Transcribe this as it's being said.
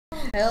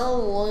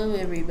Hello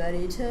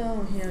everybody,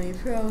 Tommy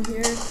Pro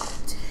here.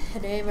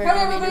 Today we're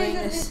gonna be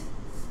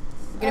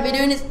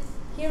doing this.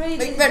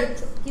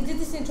 He did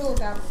this intro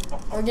without me.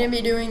 We're gonna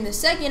be doing the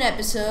second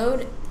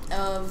episode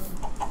of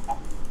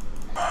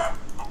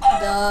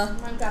the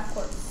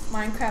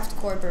Minecraft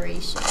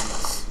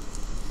Corporations.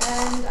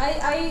 And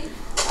I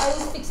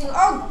was fixing.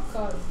 Oh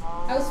god!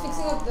 I was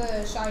fixing up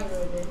the Shire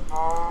a bit.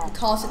 He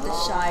calls it the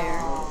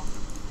Shire.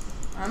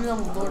 I'm the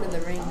Lord of the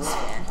Rings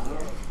fan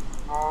here.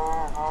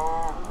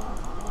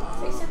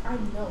 I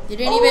know. You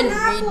didn't even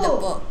read the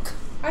book.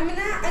 I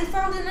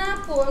found an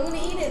apple. I'm gonna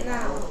eat it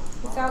now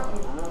without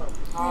you. Hey,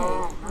 I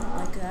don't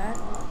like that.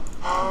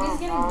 He's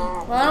getting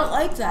beat. Well, I don't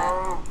like that.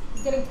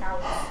 He's getting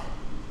cowed.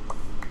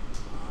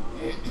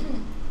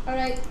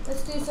 Alright,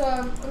 let's do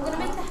some. I'm gonna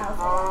make the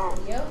house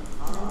video.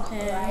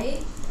 Okay.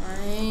 Right?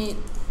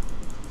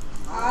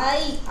 I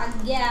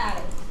get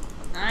it.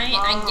 I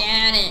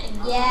get it.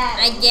 Yeah.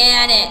 I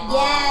get it.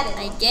 Get it.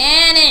 I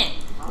get it.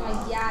 I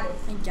got it.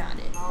 I got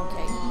it.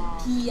 Okay.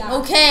 Yeah.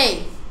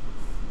 Okay.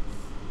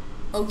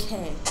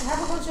 Okay. I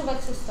have a bunch of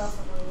extra stuff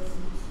I'm gonna use.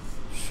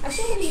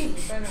 Actually, I'm gonna use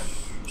this right now.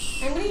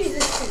 I'm gonna use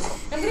this too.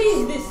 I'm gonna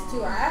use this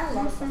too. I have a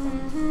lot of stuff.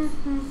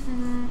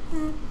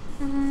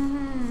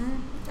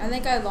 I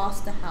think I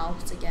lost the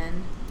house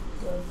again.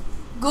 Good.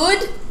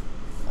 Good?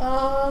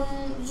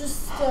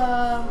 Just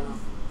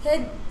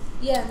head,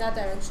 yeah, in that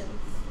direction.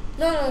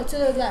 No, to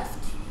the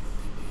left.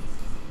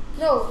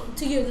 No,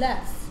 to your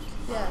left.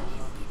 Yeah.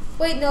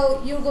 Wait,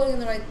 no, you're going in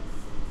the right.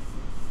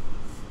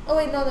 Oh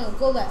wait, no,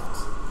 go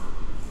left.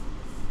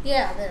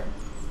 Yeah, there.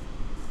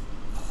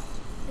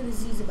 It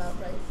is easy about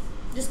right.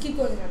 Just keep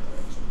going in that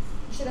direction.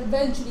 You should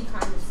eventually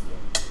kind of see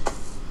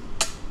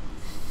it.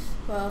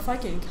 Well, if I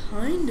can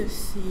kind of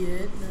see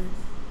it, then...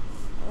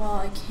 Well,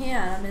 I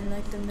can. I'm in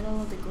like the middle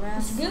of the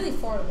grass. It's really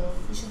far though.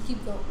 You should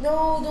keep going.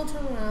 No, don't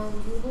turn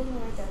around. You're going in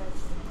the right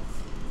direction.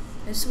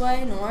 This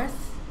way, north?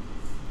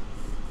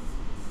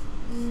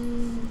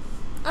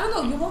 I don't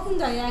know. You're walking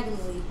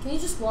diagonally. Can you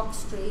just walk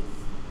straight?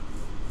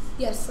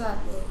 Yes, that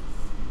way.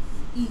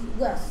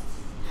 West.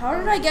 How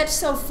did I get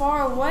so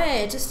far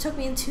away? It just took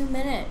me 2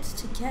 minutes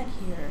to get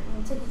here.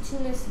 It'll take you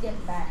 2 minutes to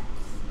get back.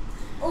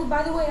 Oh,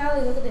 by the way,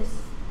 Ali, look at this.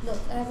 Look,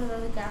 I have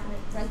another cabinet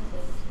right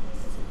click.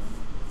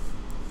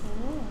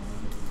 Oh,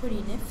 it's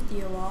pretty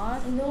nifty,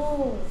 Awad. I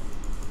know.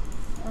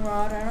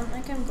 Awad, I don't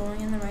think I'm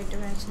going in the right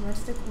direction.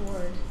 What's the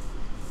cord?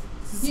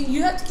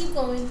 You have to keep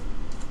going.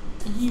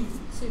 You.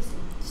 Seriously.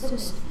 It's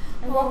just...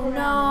 Oh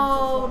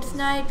no, it's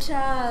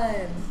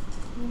nighttime.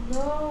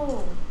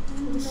 No.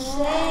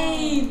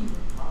 Shame.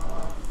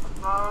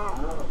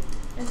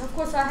 And of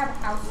course I have a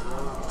house.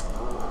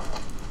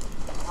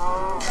 I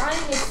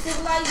am a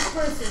civilized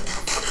person.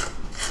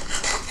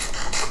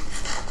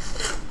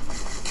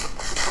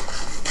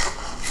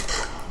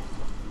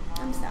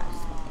 I'm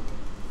satisfied.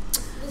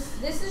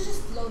 This is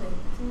just floating.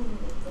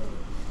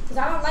 Because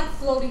I don't like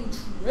floating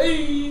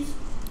trees.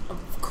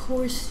 Of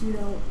course you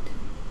don't.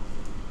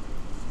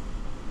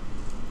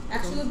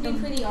 Actually, it would be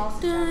pretty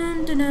awesome.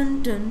 Dun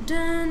dun dun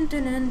dun dun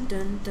dun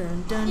dun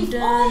dun dun. If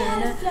I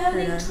had a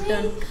floating tree,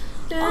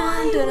 I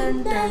would make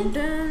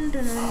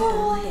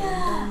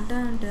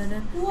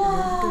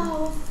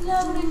wow,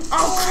 floating tree.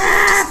 Oh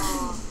crap!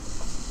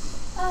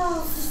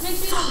 Oh, just make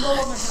sure you don't blow up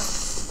my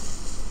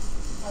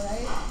house.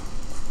 Alright?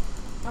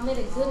 I made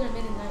it good and I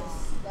made it nice.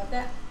 Got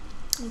that?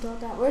 You got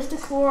that. Where's the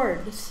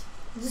cord?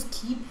 Just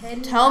keep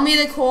heading. Tell me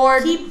the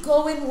cord. Keep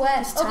going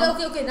west.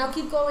 Okay. Now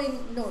keep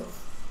going north.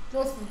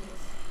 North from here.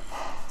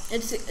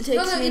 It takes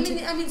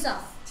me I mean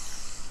south.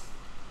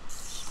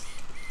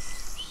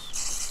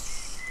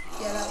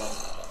 Yeah, that one.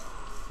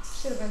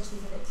 Should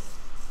eventually hit it.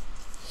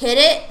 Hit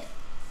it?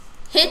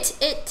 Hit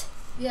it?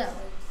 Yeah,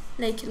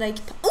 Like,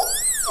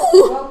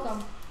 ooh! Welcome.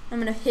 I'm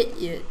gonna hit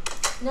you.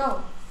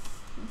 No.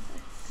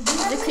 Is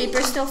the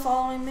creeper still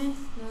following me?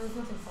 No, there's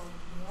nothing following me.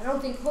 I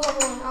don't think. Hold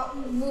on. I'll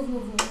move.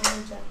 Let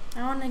me check. I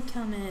wanna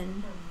come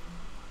in.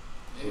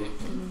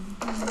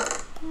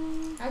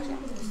 Actually,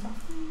 I'm gonna stop.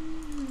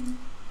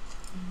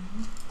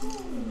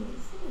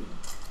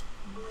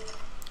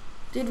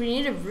 Dude, we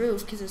need a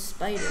roof because of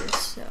spiders,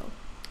 so.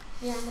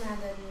 Yeah, I'm gonna have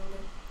that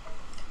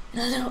in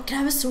a little bit. Can I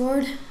have a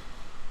sword? You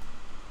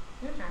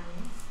don't have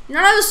any. You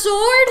don't have a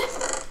sword?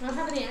 I don't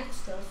have any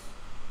extras.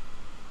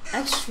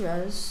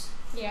 Extras?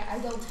 Yeah, I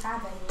don't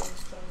have any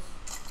extras.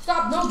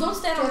 Stop! No, don't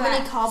stand Do you on have that.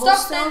 any cobblestone?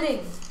 Stop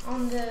standing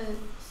on the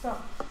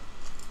stuff.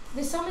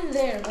 There's some in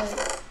there,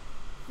 but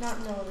no,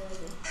 there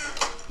isn't.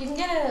 You can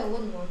get a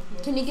wooden one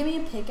here. Can you give me a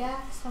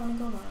pickaxe? I wanna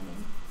go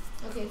mining.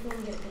 Okay, if you want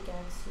to get a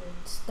pickaxe here.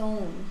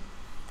 Stone.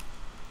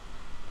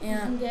 Yeah. You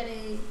can get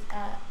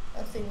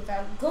a thing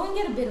without. Go and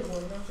get a bit of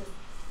wood, not just.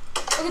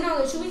 Okay,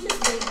 no, should we just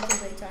wait until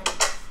daytime?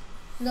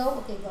 No?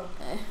 Okay, go.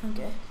 Okay.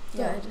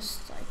 Go. Yeah,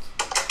 just like.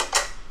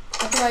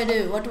 What do I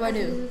do? What do I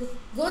do?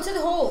 Go to the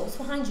hole. It's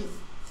behind you.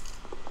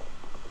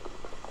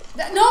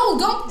 No,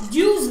 don't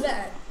use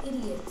that,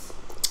 idiot.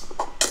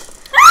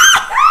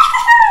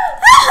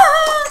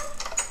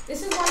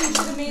 This is why you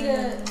should have made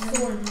a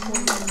sword before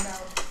you went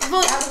out.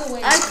 But Out of the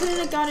way. I couldn't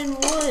have gotten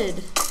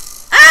wood.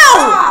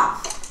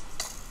 Ow!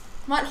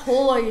 What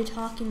hole are you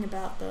talking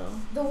about, though?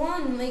 The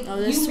one, like, oh,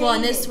 this you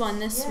one, made this it. one,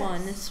 this Yes.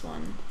 one, this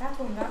one. That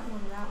one, that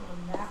one, that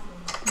one, that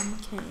one.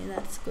 Okay,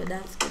 that's good,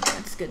 that's good,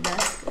 that's good,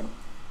 that's good.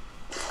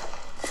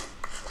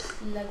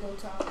 Lego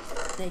talk.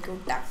 Lego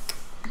duck.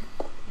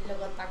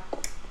 Lego talk.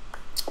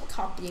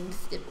 Copying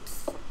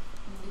steps.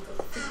 Lego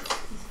talk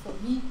is for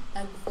me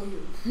and for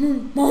you.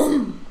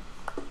 Mom!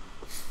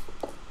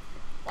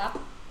 What?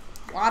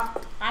 What?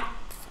 What?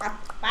 What?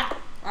 What?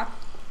 What?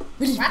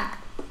 What?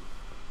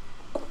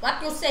 What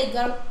you say,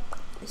 girl?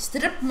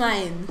 Strip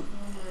mine. Oh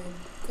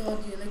my god,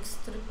 you like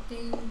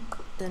stripping?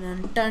 Dun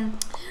dun dun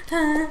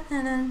dun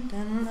dun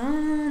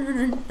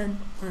dun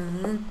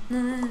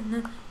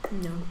dun.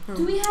 No.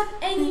 Do we have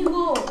any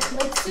more?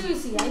 Like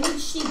seriously, I need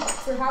sheep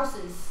for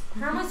houses.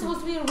 How am I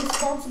supposed to be a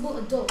responsible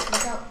adult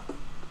without?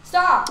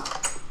 Stop!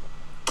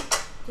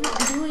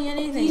 Not doing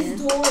anything.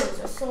 These doors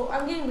are so.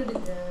 I'm getting rid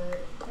of the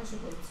pressure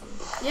plates.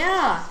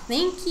 Yeah,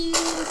 thank you.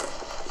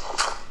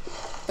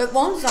 But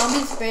won't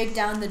zombies break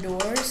down the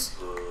doors?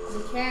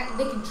 They can't.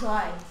 They can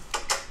try.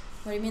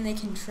 What do you mean they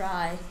can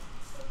try?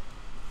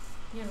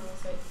 You know,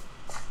 it's like.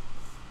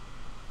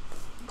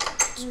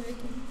 They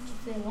can,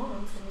 if they want. I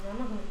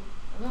mean,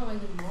 I'm not like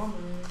the mom or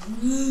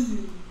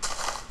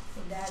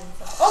my dad and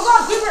stuff. Oh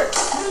god, creeper!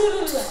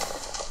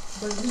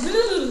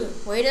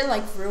 Way to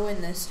like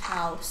ruin this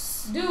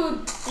house.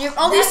 Dude,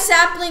 All these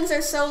saplings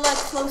are so like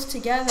close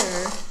together.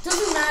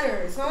 doesn't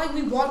matter. It's not like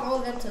we want all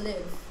of them to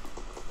live.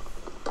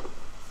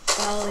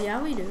 Well,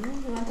 yeah, we do.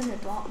 We want them to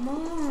drop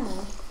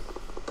more.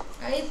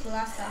 I ate the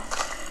last half.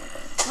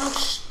 Oh,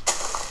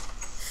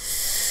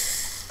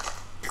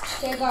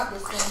 Okay, I got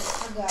this thing.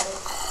 I got it.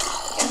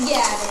 I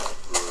got it.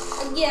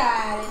 I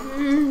got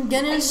it.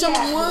 Getting some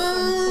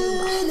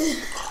wood.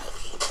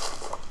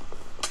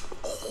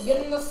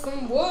 Getting us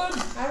some wood.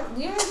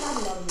 We already have a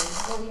lot of wood,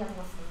 but we have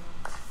enough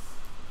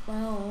now.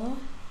 Well,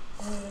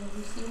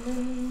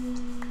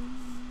 Human.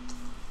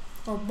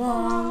 oh,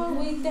 bomb.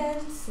 We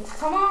dance.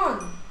 Come on.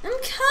 I'm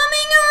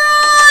coming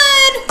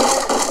around.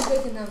 Yeah,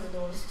 breaking down the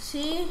doors.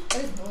 See?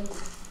 That is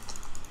noisy.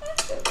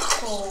 That's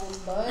cold,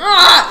 bud.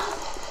 Ah!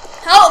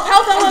 Help!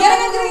 Help! Help! I'm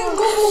getting it.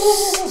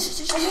 Go.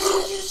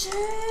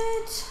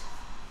 Shit.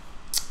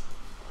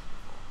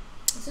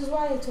 This is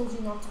why I told you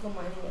not to go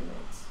mining at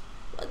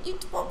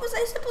night. What was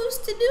I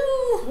supposed to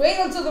do? Wait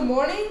until the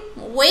morning?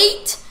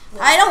 Wait.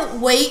 I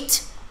don't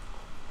wait.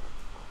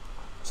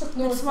 Chuck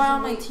Norris. That's why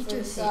all doesn't my wait for teachers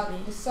his hate son. me.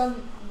 His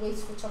son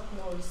waits for Chuck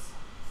Norris.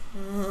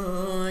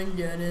 Oh, I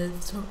get it.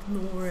 Chuck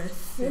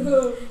Norris.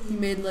 He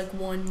made like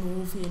one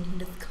movie and he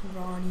did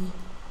karate.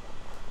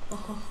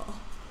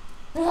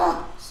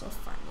 So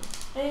funny.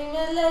 I'm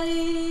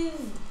alive.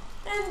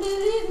 And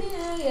believe me,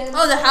 I am.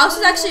 Oh, the house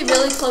is actually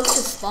really close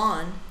to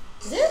spawn.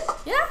 Is it?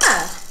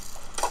 Yeah.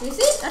 Is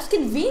it? That's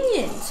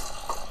convenient.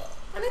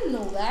 I didn't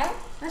know that.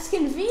 That's Yeah,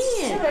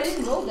 convenient. but I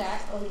didn't know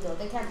that. Oh, no,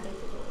 they can't break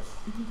the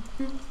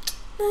doors.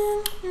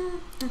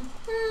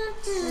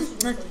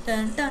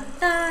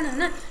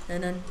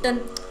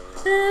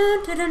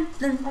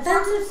 I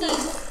found some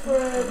seeds for,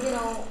 you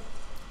know.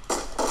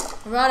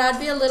 Rod, I'd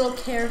be a little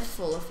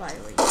careful if I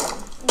were you.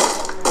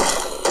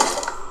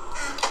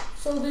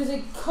 So there's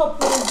a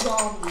couple of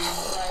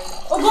zombies,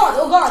 right? Oh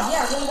god,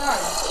 yeah, I'm gonna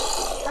die.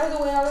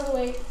 Out of the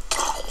way.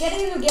 Get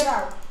in or get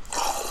out.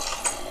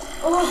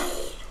 Oh,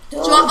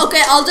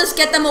 Okay, I'll just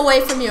get them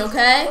away from you,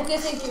 okay? okay,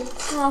 thank you.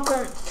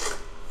 Okay.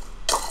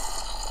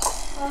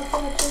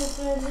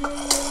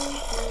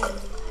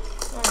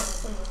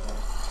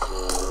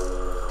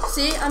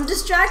 See, I'm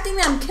distracting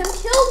them. Kill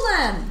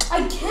them.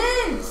 I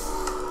can't!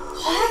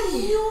 I have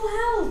no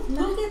health.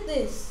 Look at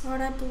this. Lord,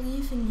 I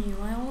believe in you.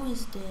 I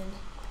always did.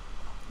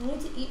 I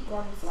need to eat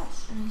rotten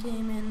flesh. I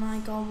came in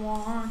like a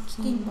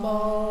walking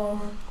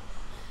ball.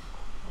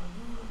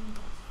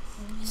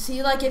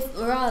 See, like if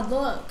Rod,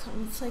 look,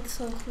 it's like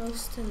so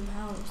close to the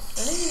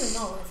house. I didn't even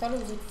know. I thought it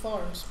was like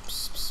far.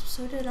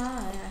 So did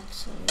I,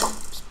 actually.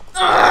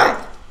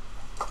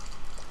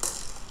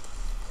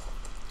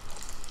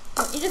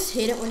 You just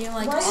hate it when you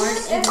like Why aren't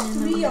is even in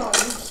F3 the. on?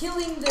 You're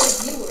killing the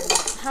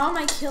viewers. How am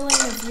I killing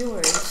the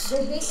viewers?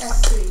 They hate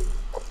F3.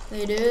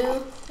 They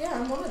do. Yeah,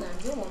 I'm one of them.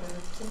 You're one of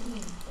them.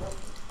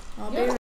 I'll You're be